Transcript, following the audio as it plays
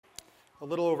A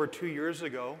little over 2 years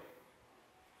ago,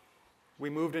 we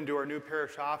moved into our new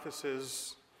parish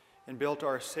offices and built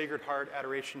our Sacred Heart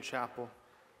Adoration Chapel.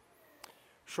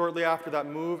 Shortly after that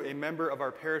move, a member of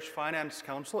our parish finance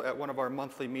council at one of our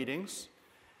monthly meetings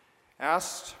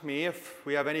asked me if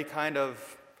we have any kind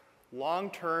of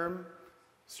long-term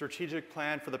strategic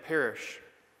plan for the parish.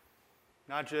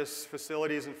 Not just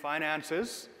facilities and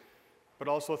finances, but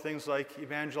also things like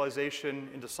evangelization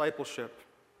and discipleship.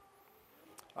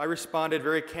 I responded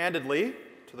very candidly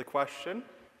to the question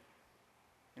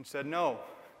and said, no,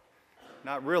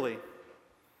 not really.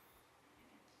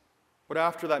 But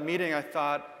after that meeting, I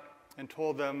thought and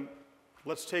told them,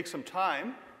 let's take some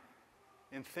time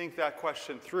and think that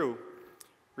question through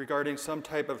regarding some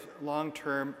type of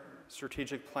long-term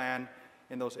strategic plan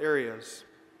in those areas.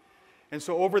 And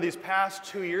so over these past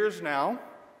 2 years now,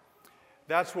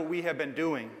 that's what we have been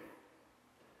doing.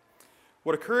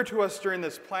 What occurred to us during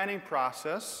this planning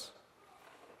process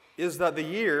is that the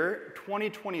year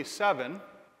 2027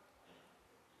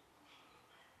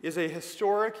 is a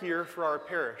historic year for our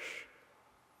parish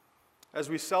as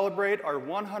we celebrate our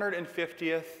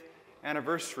 150th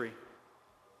anniversary.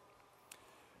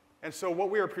 And so what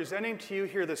we are presenting to you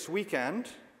here this weekend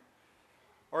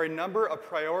are a number of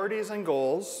priorities and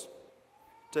goals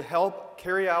to help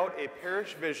carry out a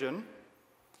parish vision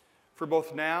for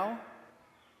both now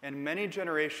and many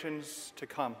generations to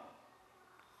come.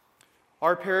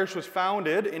 Our parish was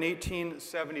founded in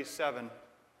 1877.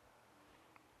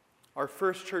 Our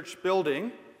first church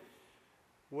building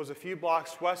was a few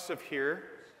blocks west of here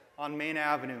on Main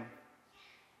Avenue.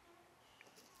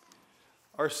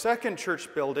 Our second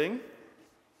church building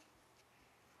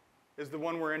is the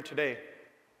one we're in today,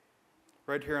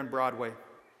 right here on Broadway,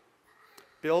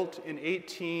 built in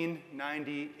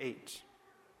 1898.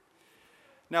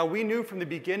 Now, we knew from the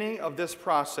beginning of this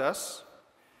process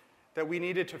that we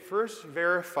needed to first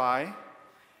verify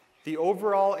the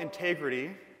overall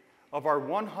integrity of our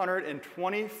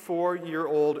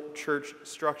 124-year-old church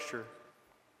structure.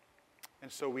 And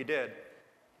so we did.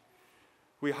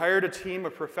 We hired a team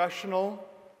of professional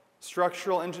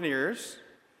structural engineers,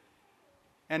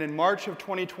 and in March of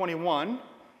 2021,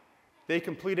 they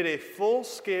completed a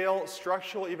full-scale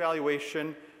structural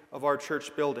evaluation of our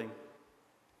church building.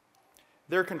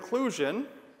 Their conclusion,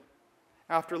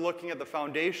 after looking at the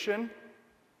foundation,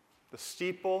 the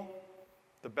steeple,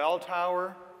 the bell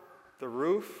tower, the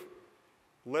roof,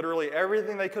 literally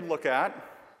everything they could look at,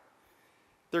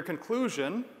 their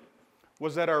conclusion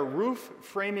was that our roof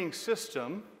framing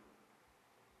system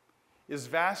is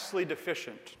vastly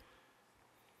deficient.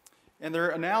 And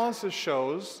their analysis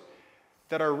shows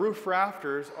that our roof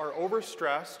rafters are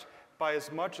overstressed by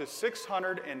as much as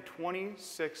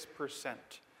 626%.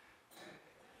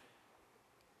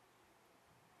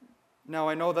 Now,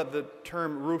 I know that the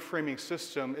term roof framing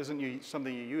system isn't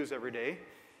something you use every day,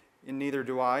 and neither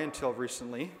do I until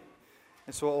recently.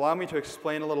 And so allow me to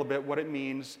explain a little bit what it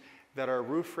means that our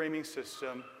roof framing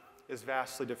system is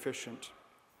vastly deficient.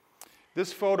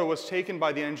 This photo was taken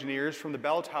by the engineers from the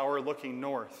bell tower looking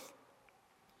north.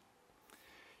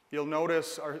 You'll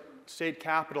notice our state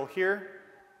capitol here,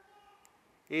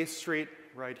 8th Street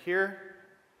right here.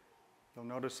 You'll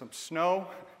notice some snow.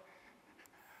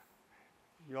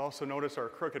 You also notice our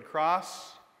crooked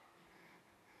cross.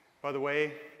 By the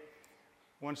way,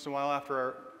 once in a while after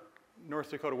our North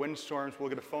Dakota windstorms, we'll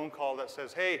get a phone call that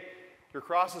says, hey, your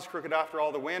cross is crooked after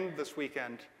all the wind this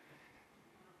weekend.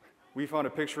 We found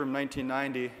a picture from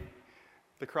 1990.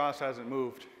 The cross hasn't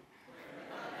moved.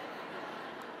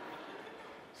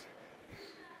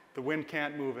 The wind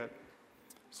can't move it.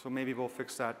 So maybe we'll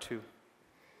fix that too.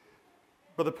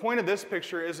 But the point of this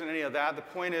picture isn't any of that. The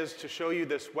point is to show you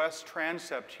this west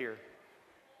transept here.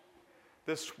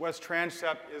 This west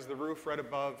transept is the roof right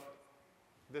above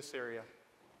this area.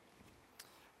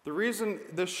 The reason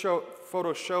this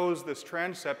photo shows this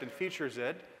transept and features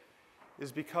it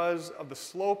is because of the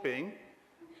sloping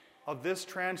of this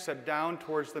transept down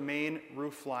towards the main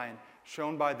roof line,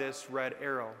 shown by this red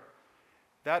arrow.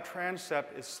 That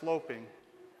transept is sloping,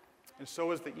 and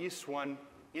so is the east one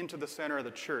into the center of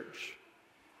the church.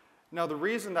 Now, the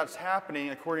reason that's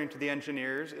happening, according to the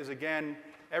engineers, is again,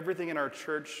 everything in our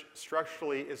church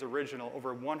structurally is original,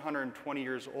 over 120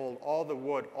 years old. All the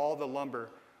wood, all the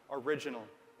lumber, original.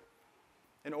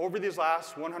 And over these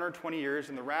last 120 years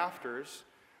in the rafters,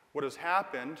 what has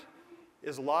happened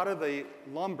is a lot of the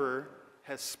lumber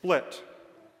has split,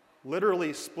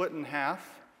 literally split in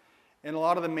half, and a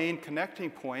lot of the main connecting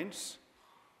points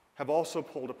have also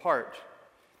pulled apart.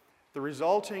 The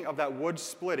resulting of that wood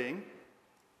splitting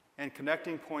and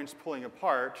connecting points pulling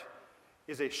apart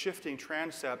is a shifting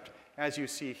transept, as you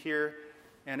see here,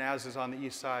 and as is on the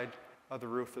east side of the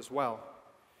roof as well.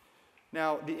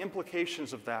 Now, the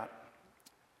implications of that.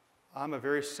 I'm a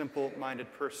very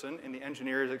simple-minded person, and the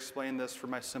engineers explain this for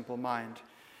my simple mind.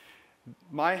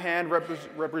 My hand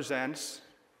represents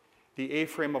the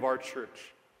A-frame of our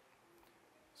church.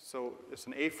 So it's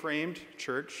an A-framed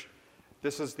church.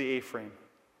 This is the A-frame.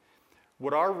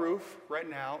 What our roof right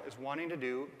now is wanting to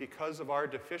do, because of our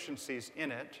deficiencies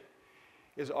in it,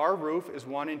 is our roof is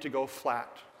wanting to go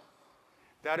flat.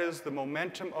 That is the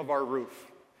momentum of our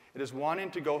roof. It is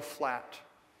wanting to go flat.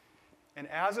 And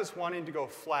as it's wanting to go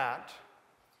flat,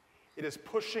 it is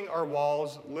pushing our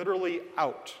walls literally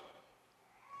out.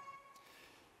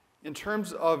 In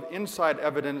terms of inside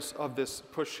evidence of this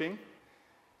pushing,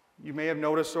 you may have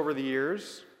noticed over the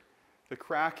years the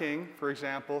cracking, for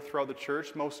example, throughout the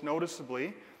church, most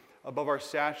noticeably above our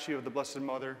statue of the Blessed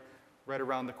Mother right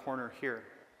around the corner here.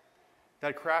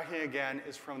 That cracking, again,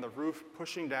 is from the roof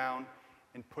pushing down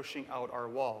and pushing out our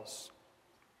walls.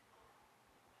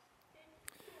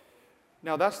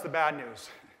 Now, that's the bad news.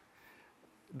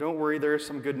 Don't worry, there is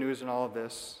some good news in all of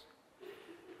this.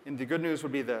 And the good news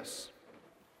would be this.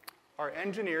 Our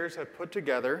engineers have put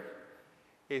together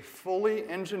a fully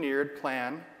engineered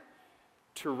plan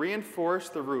to reinforce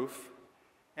the roof,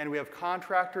 and we have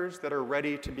contractors that are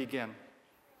ready to begin.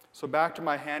 So back to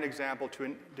my hand example to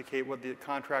indicate what the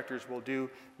contractors will do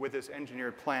with this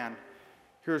engineered plan.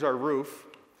 Here's our roof.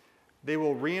 They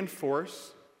will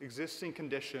reinforce existing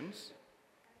conditions,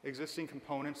 existing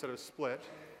components that have split.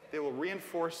 They will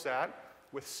reinforce that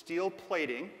with steel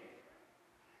plating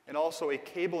and also a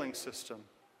cabling system.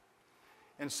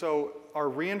 And so our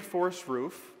reinforced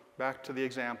roof, back to the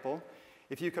example,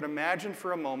 if you could imagine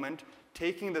for a moment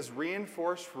taking this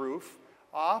reinforced roof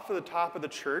off of the top of the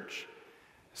church,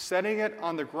 setting it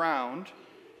on the ground,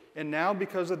 and now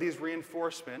because of these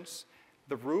reinforcements,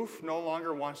 the roof no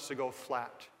longer wants to go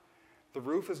flat. The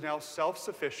roof is now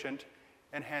self-sufficient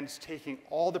and hence taking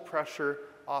all the pressure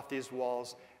off these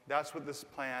walls. That's what this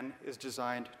plan is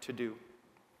designed to do.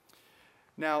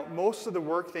 Now, most of the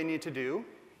work they need to do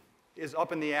is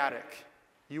up in the attic.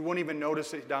 You won't even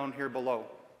notice it down here below.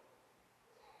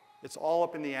 It's all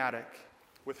up in the attic,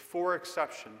 with 4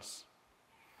 exceptions.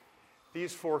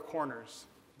 These 4 corners.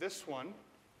 This one,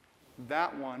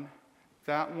 that one,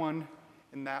 that one,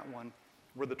 and that one,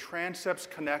 where the transepts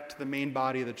connect to the main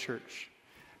body of the church.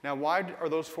 Now, why are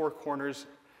those 4 corners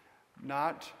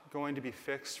not going to be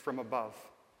fixed from above?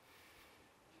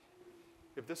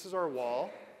 If this is our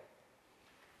wall,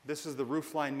 this is the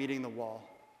roof line meeting the wall.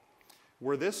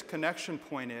 Where this connection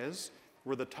point is,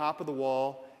 where the top of the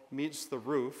wall meets the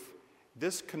roof,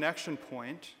 this connection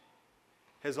point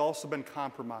has also been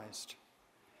compromised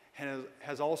and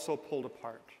has also pulled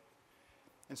apart.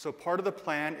 And so part of the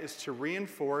plan is to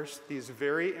reinforce these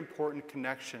very important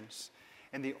connections.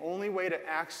 And the only way to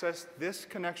access this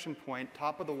connection point,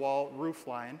 top of the wall, roof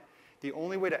line, the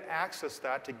only way to access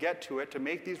that, to get to it, to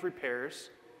make these repairs,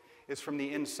 is from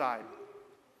the inside,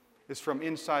 is from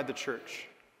inside the church.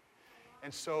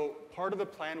 And so part of the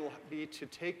plan will be to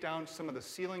take down some of the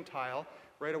ceiling tile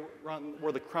right around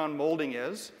where the crown molding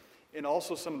is, and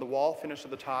also some of the wall finish at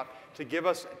the top to give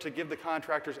the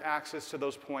contractors access to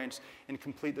those points and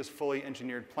complete this fully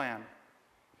engineered plan.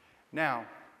 Now,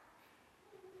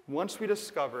 once we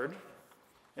discovered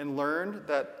and learned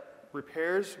that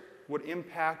repairs would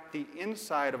impact the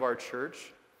inside of our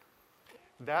church,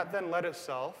 that then led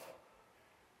itself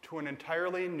to an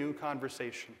entirely new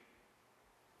conversation.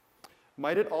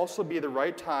 Might it also be the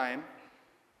right time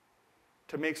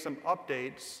to make some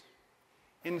updates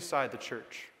inside the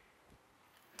church?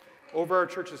 Over our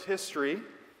church's history,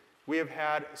 we have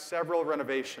had several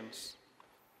renovations.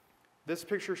 This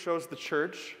picture shows the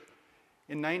church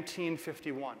in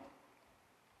 1951.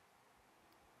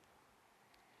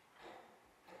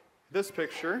 This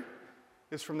picture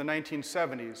is from the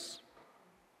 1970s.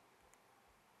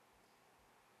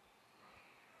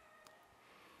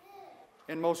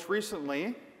 And most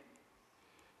recently,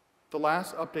 the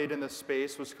last update in this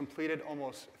space was completed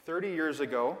almost 30 years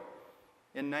ago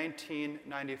in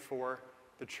 1994,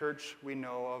 the church we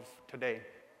know of today.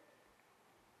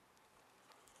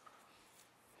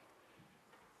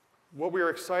 What we are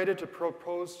excited to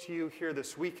propose to you here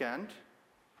this weekend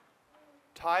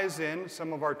ties in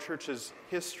some of our church's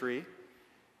history.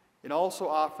 It also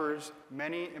offers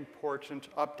many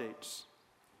important updates.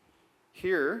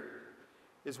 Here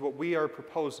is what we are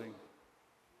proposing.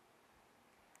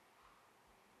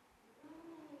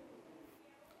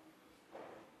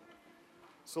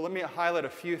 So let me highlight a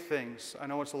few things. I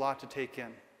know it's a lot to take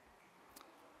in.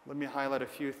 Let me highlight a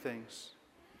few things.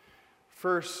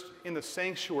 First, in the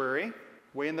sanctuary,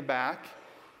 way in the back,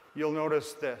 you'll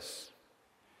notice this.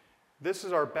 This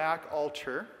is our back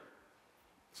altar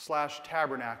 /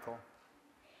 tabernacle.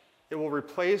 It will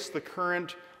replace the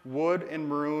current wood and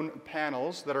maroon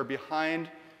panels that are behind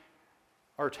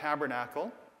our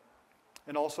tabernacle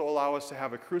and also allow us to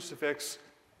have a crucifix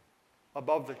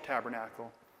above the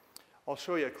tabernacle. I'll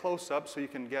show you a close-up so you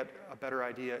can get a better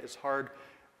idea. It's hard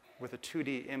with a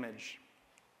 2D image.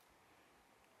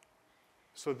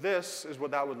 So this is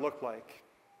what that would look like.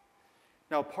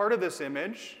 Now, part of this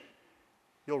image,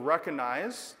 you'll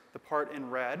recognize the part in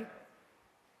red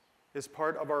is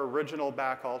part of our original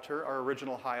back altar, our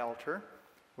original high altar,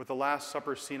 with the Last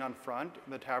Supper scene on front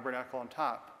and the tabernacle on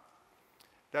top.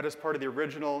 That is part of the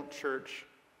original church.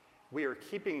 We are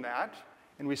keeping that,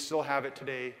 and we still have it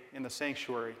today in the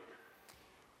sanctuary.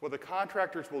 What the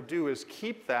contractors will do is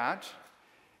keep that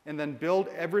and then build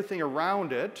everything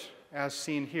around it, as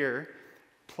seen here,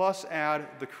 plus add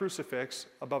the crucifix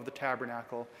above the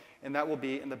tabernacle, and that will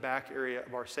be in the back area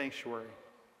of our sanctuary.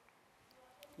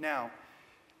 Now,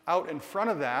 out in front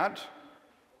of that,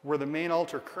 where the main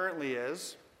altar currently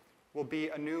is, will be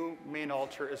a new main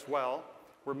altar as well,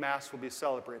 where Mass will be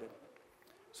celebrated.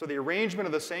 So the arrangement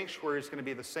of the sanctuary is going to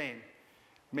be the same.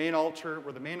 Main altar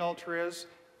where the main altar is,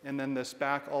 and then this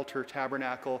back altar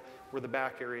tabernacle where the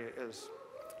back area is.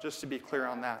 Just to be clear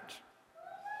on that.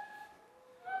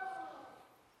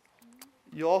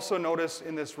 You'll also notice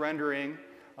in this rendering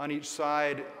on each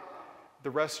side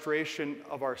the restoration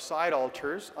of our side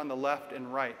altars on the left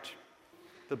and right.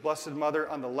 The Blessed Mother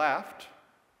on the left,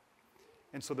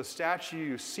 and so the statue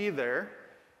you see there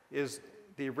is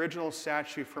the original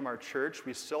statue from our church.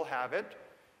 We still have it.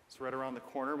 It's right around the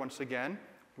corner once again.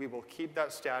 We will keep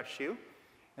that statue,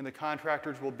 and the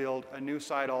contractors will build a new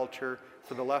side altar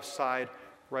for the left side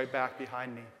right back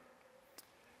behind me.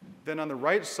 Then on the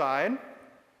right side,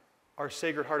 our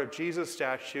Sacred Heart of Jesus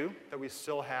statue that we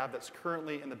still have that's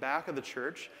currently in the back of the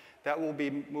church, that will be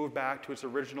moved back to its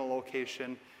original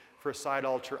location for a side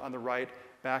altar on the right,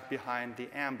 back behind the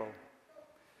ambo.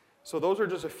 So those are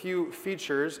just a few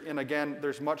features, and again,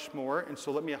 there's much more, and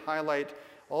so let me highlight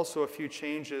also a few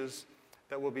changes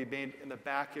that will be made in the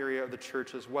back area of the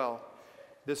church as well.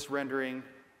 This rendering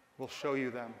will show you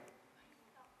them.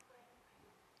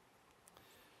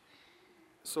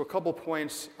 So a couple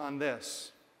points on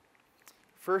this.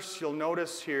 First, you'll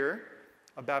notice here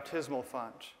a baptismal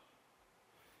font.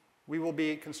 We will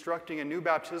be constructing a new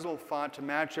baptismal font to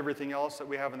match everything else that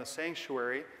we have in the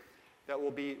sanctuary that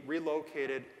will be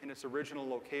relocated in its original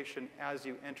location as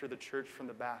you enter the church from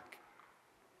the back.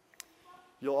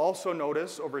 You'll also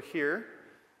notice over here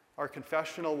our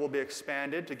confessional will be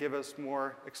expanded to give us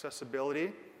more accessibility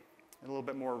and a little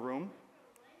bit more room.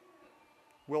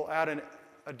 We'll add an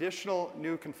additional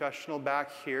new confessional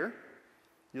back here.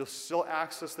 You'll still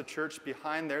access the church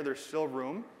behind there. There's still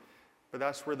room, but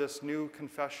that's where this new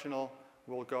confessional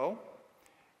will go.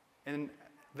 And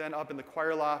then up in the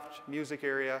choir loft music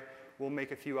area, we'll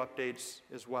make a few updates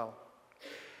as well.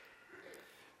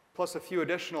 Plus a few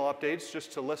additional updates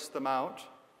just to list them out.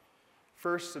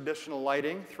 First, additional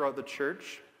lighting throughout the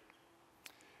church.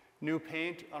 New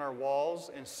paint on our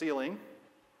walls and ceiling.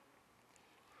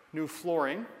 New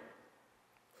flooring.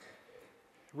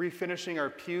 Refinishing our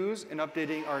pews and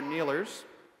updating our kneelers,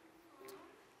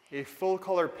 a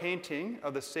full-color painting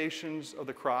of the Stations of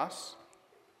the Cross,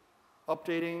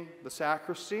 updating the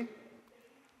sacristy,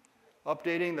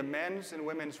 updating the men's and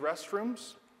women's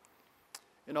restrooms,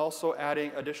 and also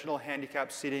adding additional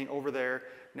handicap seating over there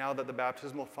now that the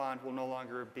baptismal font will no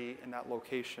longer be in that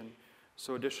location.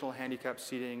 So additional handicap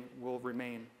seating will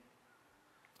remain.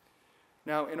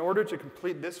 Now, in order to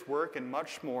complete this work and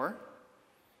much more,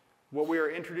 what we are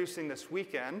introducing this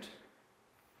weekend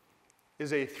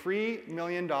is a $3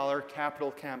 million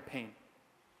capital campaign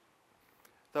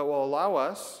that will allow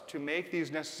us to make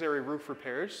these necessary roof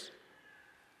repairs,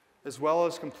 as well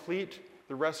as complete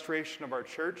the restoration of our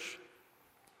church.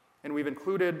 And we've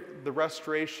included the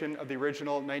restoration of the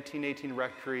original 1918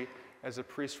 rectory as a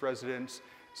priest's residence.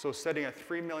 So setting a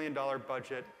 $3 million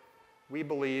budget, we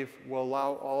believe, will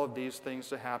allow all of these things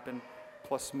to happen,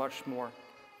 plus much more.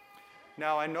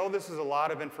 Now, I know this is a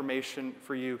lot of information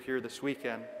for you here this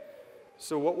weekend.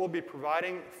 So what we'll be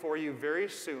providing for you very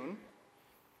soon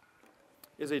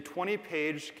is a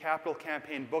 20-page capital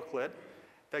campaign booklet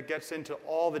that gets into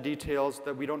all the details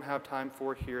that we don't have time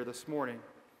for here this morning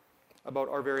about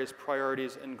our various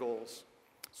priorities and goals.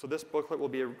 So this booklet will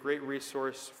be a great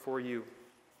resource for you.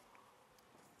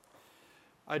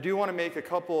 I do want to make a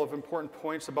couple of important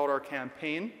points about our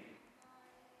campaign.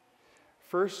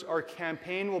 First, our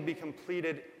campaign will be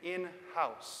completed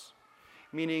in-house,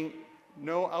 meaning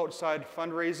no outside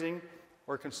fundraising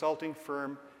or consulting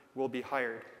firm will be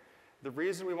hired. The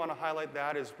reason we want to highlight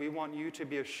that is we want you to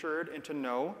be assured and to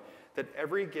know that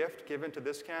every gift given to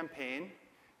this campaign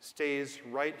stays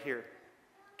right here,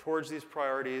 towards these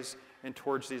priorities and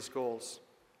towards these goals.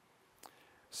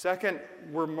 Second,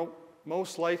 we're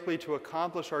most likely to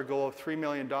accomplish our goal of $3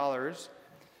 million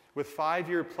with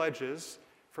 5-year pledges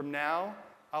from now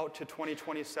out to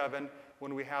 2027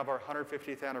 when we have our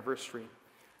 150th anniversary.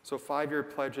 So 5-year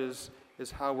pledges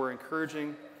is how we're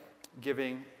encouraging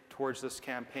giving towards this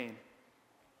campaign.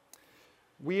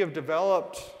 We have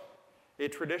developed a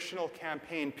traditional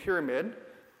campaign pyramid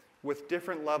with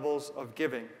different levels of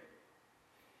giving.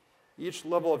 Each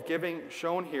level of giving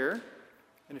shown here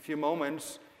in a few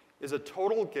moments is a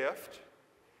total gift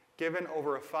given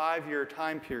over a 5-year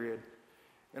time period.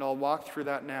 And I'll walk through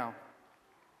that now.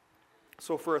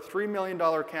 So for a $3 million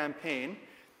campaign,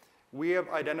 we have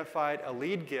identified a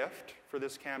lead gift for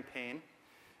this campaign.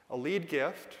 A lead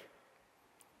gift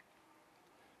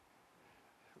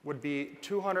would be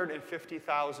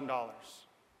 $250,000.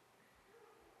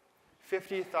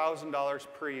 $50,000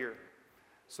 per year.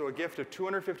 So a gift of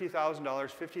 $250,000,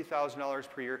 $50,000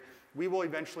 per year. We will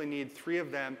eventually need 3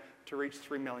 of them to reach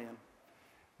 $3 million.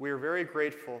 We are very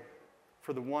grateful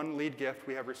for the one lead gift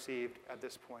we have received at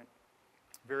this point.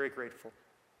 Very grateful.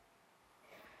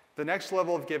 The next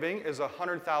level of giving is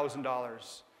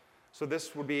 $100,000. So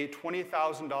this would be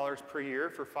 $20,000 per year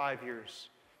for 5 years.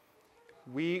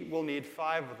 We will need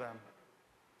 5 of them.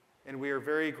 And we are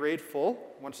very grateful,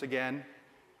 once again,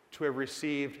 to have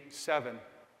received 7.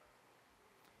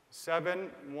 7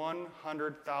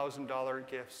 $100,000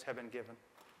 gifts have been given.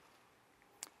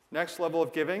 Next level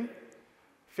of giving,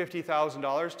 $50,000,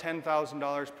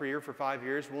 $10,000 per year for 5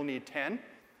 years. We'll need 10.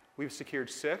 We've secured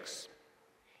 6.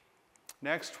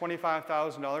 Next,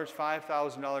 $25,000,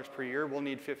 $5,000 per year. We'll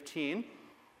need 15.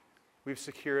 We've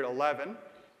secured 11.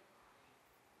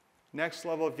 Next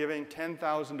level of giving, $10,000,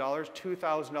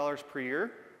 $2,000 per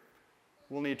year.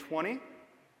 We'll need 20.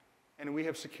 And we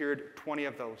have secured 20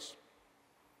 of those.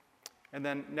 And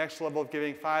then next level of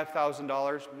giving,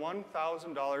 $5,000,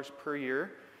 $1,000 per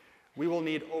year. We will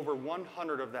need over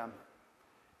 100 of them,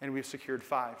 and we've secured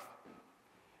 5.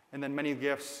 And then many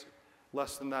gifts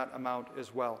less than that amount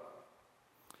as well.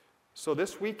 So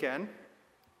this weekend,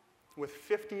 with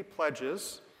 50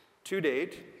 pledges to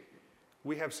date,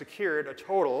 we have secured a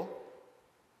total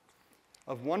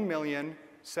of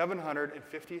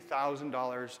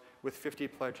 $1,750,000 with 50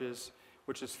 pledges,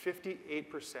 which is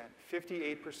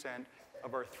 58%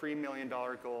 of our $3 million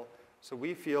goal. So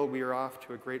we feel we are off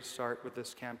to a great start with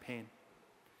this campaign.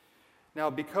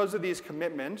 Now, because of these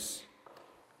commitments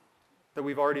that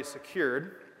we've already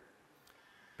secured,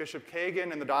 Bishop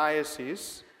Kagan and the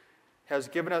diocese has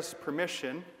given us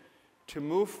permission to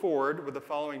move forward with the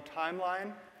following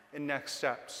timeline and next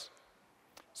steps.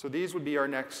 So these would be our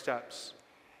next steps.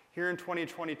 Here in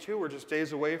 2022, we're just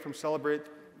days away from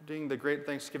celebrating the great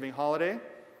Thanksgiving holiday.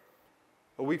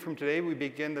 A week from today, we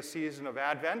begin the season of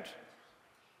Advent.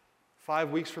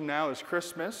 5 weeks from now is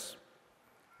Christmas.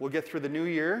 We'll get through the new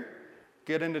year,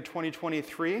 get into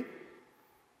 2023,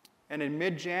 and in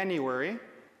mid-January,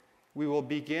 we will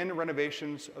begin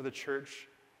renovations of the church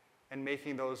and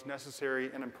making those necessary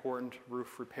and important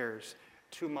roof repairs.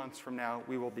 2 months from now,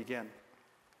 we will begin.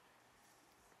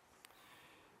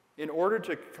 In order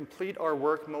to complete our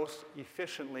work most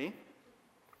efficiently,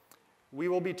 we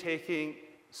will be taking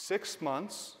 6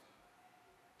 months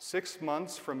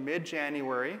from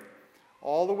mid-January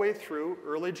all the way through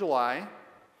early July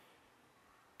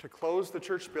to close the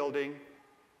church building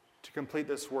to complete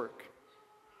this work.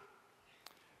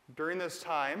 During this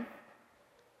time,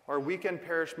 our weekend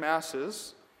parish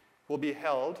masses will be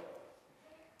held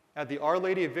at the Our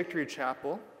Lady of Victory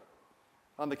Chapel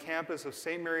on the campus of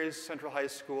St. Mary's Central High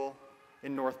School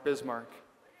in North Bismarck.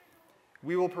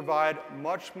 We will provide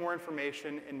much more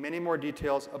information and many more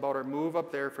details about our move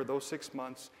up there for those 6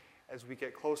 months as we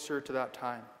get closer to that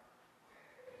time.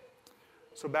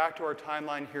 So back to our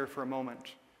timeline here for a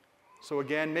moment. So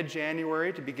again,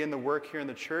 mid-January to begin the work here in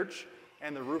the church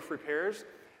and the roof repairs.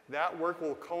 That work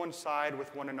will coincide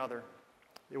with one another.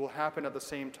 It will happen at the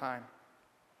same time.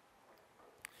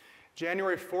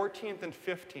 January 14th and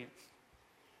 15th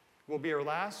will be our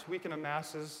last weekend of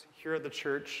masses here at the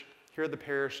church, here at the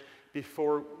parish,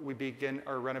 before we begin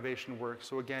our renovation work.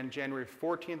 So again, January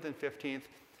 14th and 15th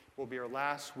will be our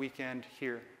last weekend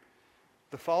here.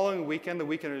 The following weekend, the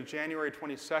weekend of January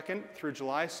 22nd through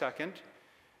July 2nd,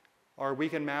 our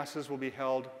weekend masses will be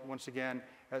held once again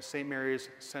at St. Mary's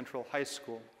Central High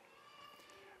School.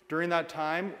 During that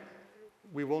time,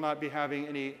 we will not be having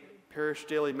any parish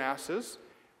daily masses.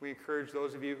 We encourage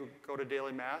those of you who go to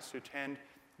daily mass to attend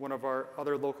one of our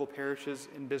other local parishes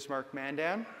in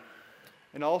Bismarck-Mandan.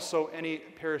 And also any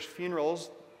parish funerals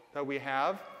that we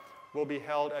have will be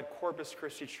held at Corpus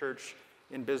Christi Church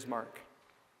in Bismarck.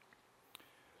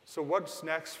 So what's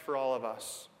next for all of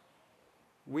us?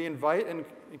 We invite and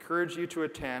encourage you to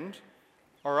attend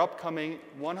our upcoming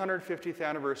 150th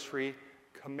anniversary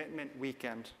Commitment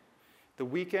Weekend, the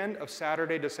weekend of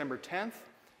Saturday, December 10th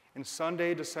and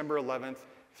Sunday, December 11th,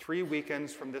 3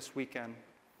 weekends from this weekend.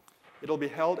 It'll be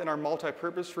held in our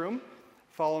multi-purpose room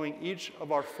following each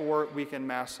of our 4 weekend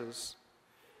masses.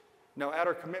 Now, at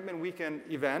our Commitment Weekend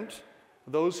event,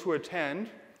 those who attend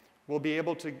will be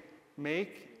able to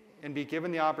make and be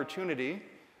given the opportunity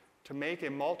to make a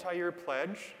multi-year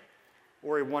pledge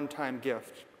or a one-time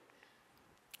gift.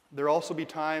 There will also be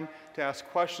time to ask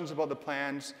questions about the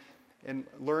plans and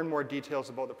learn more details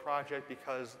about the project,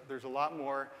 because there's a lot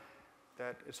more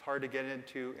that is hard to get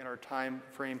into in our time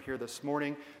frame here this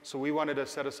morning. So we wanted to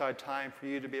set aside time for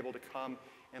you to be able to come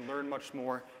and learn much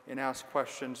more and ask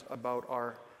questions about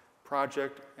our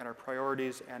project and our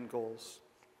priorities and goals.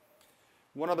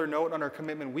 One other note on our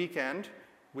Commitment Weekend,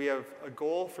 we have a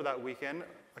goal for that weekend,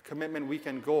 a Commitment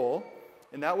Weekend goal,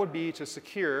 and that would be to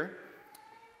secure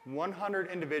 100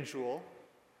 individual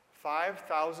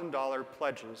 $5,000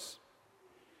 pledges.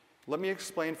 Let me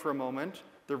explain for a moment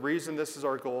the reason this is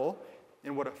our goal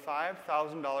and what a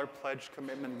 $5,000 pledge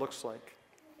commitment looks like.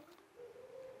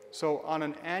 So on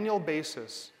an annual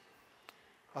basis,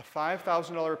 a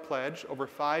 $5,000 pledge over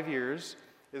 5 years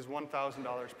is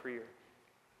 $1,000 per year.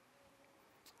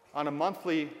 On a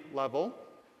monthly level,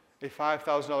 a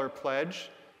 $5,000 pledge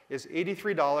is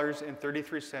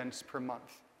 $83.33 per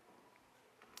month.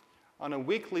 On a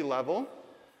weekly level,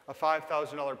 a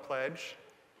 $5,000 pledge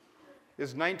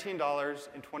is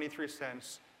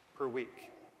 $19.23 per week.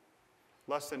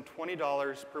 Less than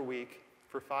 $20 per week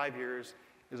for 5 years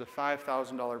is a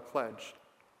 $5,000 pledge.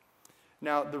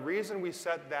 Now, the reason we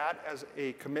set that as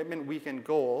a Commitment Weekend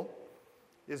goal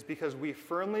is because we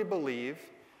firmly believe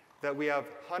that we have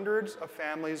hundreds of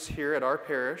families here at our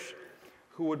parish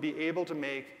who would be able to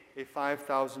make a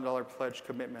 $5,000 pledge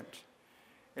commitment.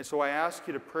 And so I ask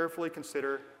you to prayerfully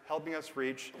consider helping us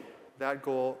reach that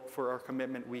goal for our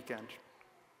Commitment Weekend.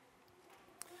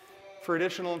 For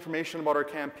additional information about our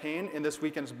campaign, in this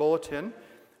weekend's bulletin,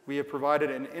 we have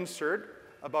provided an insert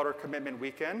about our Commitment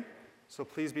Weekend, so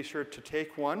please be sure to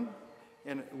take one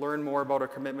and learn more about our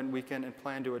Commitment Weekend and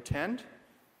plan to attend.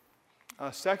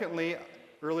 Secondly,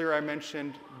 earlier I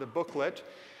mentioned the booklet.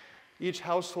 Each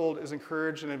household is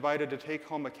encouraged and invited to take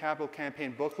home a capital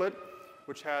campaign booklet,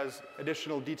 which has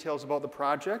additional details about the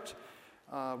project.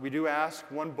 We do ask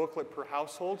 1 booklet per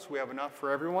household, so we have enough for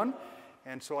everyone.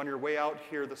 And so on your way out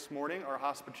here this morning, our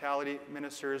hospitality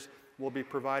ministers will be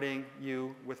providing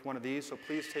you with one of these. So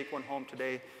please take one home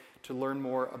today to learn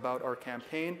more about our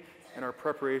campaign and our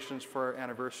preparations for our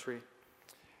anniversary.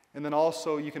 And then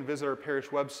also you can visit our parish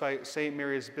website,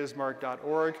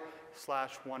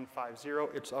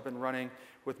 stmarysbismarck.org/150. It's up and running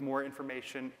with more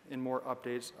information and more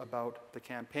updates about the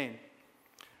campaign.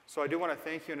 So I do want to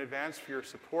thank you in advance for your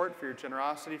support, for your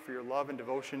generosity, for your love and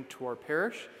devotion to our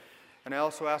parish. And I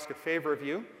also ask a favor of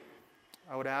you.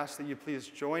 I would ask that you please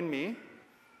join me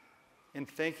in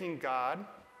thanking God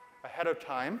ahead of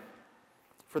time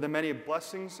for the many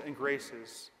blessings and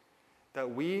graces that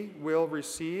we will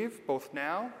receive both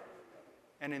now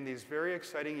and in these very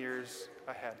exciting years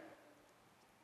ahead.